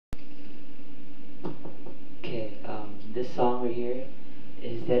this song right here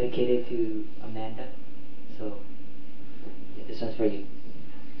is dedicated to Amanda. So, yeah, this one's for you.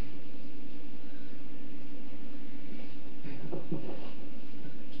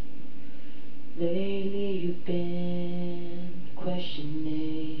 Lately you've been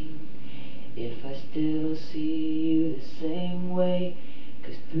questioning if I still see you the same way.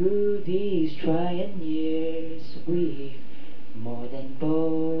 'Cause through these trying years we've more than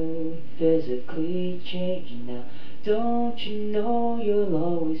both physically changed now. Don't you know you'll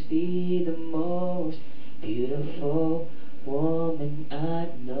always be the most beautiful woman I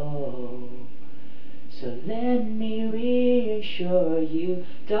know? So let me reassure you,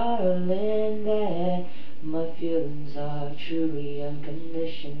 darling, that my feelings are truly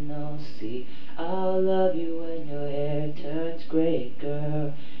unconditional. See, I'll love you when your hair turns gray, girl,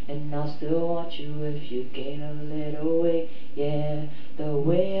 and I'll still want you if you gain a little weight. Yeah, the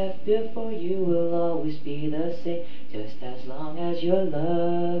way I feel for you will always be the same, just as long as your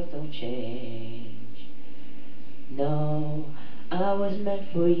love don't change. No, I was meant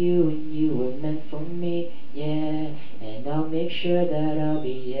for you and you were meant for me, yeah. And I'll make sure that I'll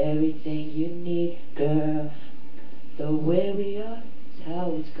be everything you need, girl. The way we are is how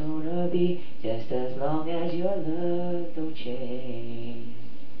it's gonna be, just as long as your love don't change.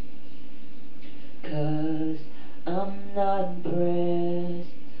 'Cause I'm not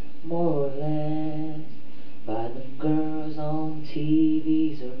impressed, more or less, by them girls on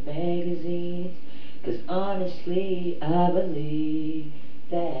TVs or magazines. 'Cause honestly, I believe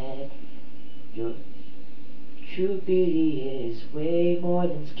that your true beauty is way more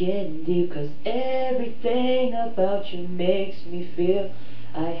than skin deep. 'Cause everything about you makes me feel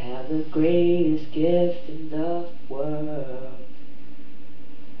I have the greatest gift in the world.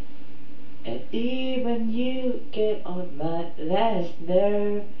 And even you get on my last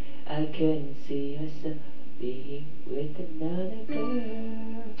nerve, I couldn't see myself being with another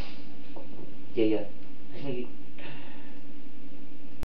girl. Yeah, yeah.